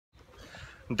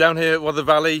I'm down here at Rother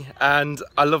Valley and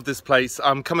I love this place.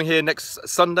 I'm coming here next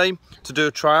Sunday to do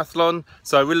a triathlon,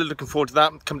 so I'm really looking forward to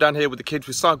that. Come down here with the kids,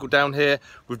 we cycled down here,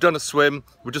 we've done a swim,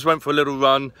 we just went for a little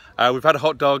run, we've had a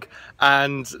hot dog,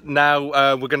 and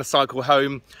now we're going to cycle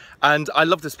home. And I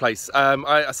love this place.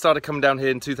 I started coming down here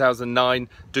in 2009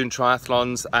 doing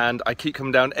triathlons, and I keep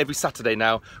coming down every Saturday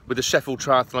now with the Sheffield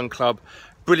Triathlon Club.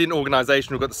 Brilliant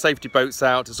organisation. We've got the safety boats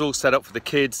out, it's all set up for the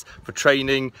kids, for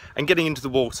training and getting into the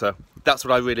water. That's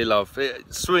what I really love.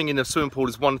 Swimming in a swimming pool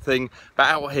is one thing, but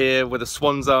out here where the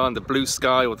swans are and the blue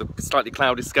sky or the slightly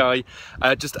cloudy sky,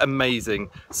 just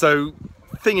amazing. So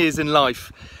thing is, in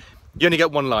life, you only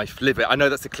get one life, live it. I know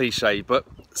that's a cliche, but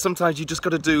sometimes you just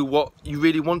got to do what you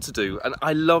really want to do. And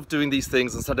I love doing these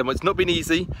things on Saturday morning. It's not been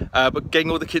easy, but getting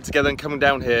all the kids together and coming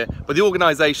down here. But the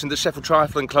organisation that Sheffield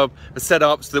Triathlon Club has set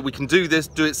up so that we can do this,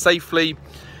 do it safely,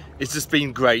 it's just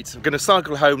been great. I'm going to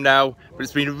cycle home now, but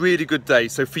it's been a really good day.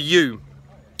 So for you,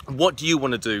 what do you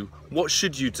want to do? What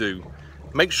should you do?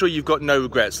 Make sure you've got no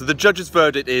regrets. So the judge's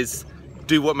verdict is,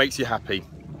 do what makes you happy.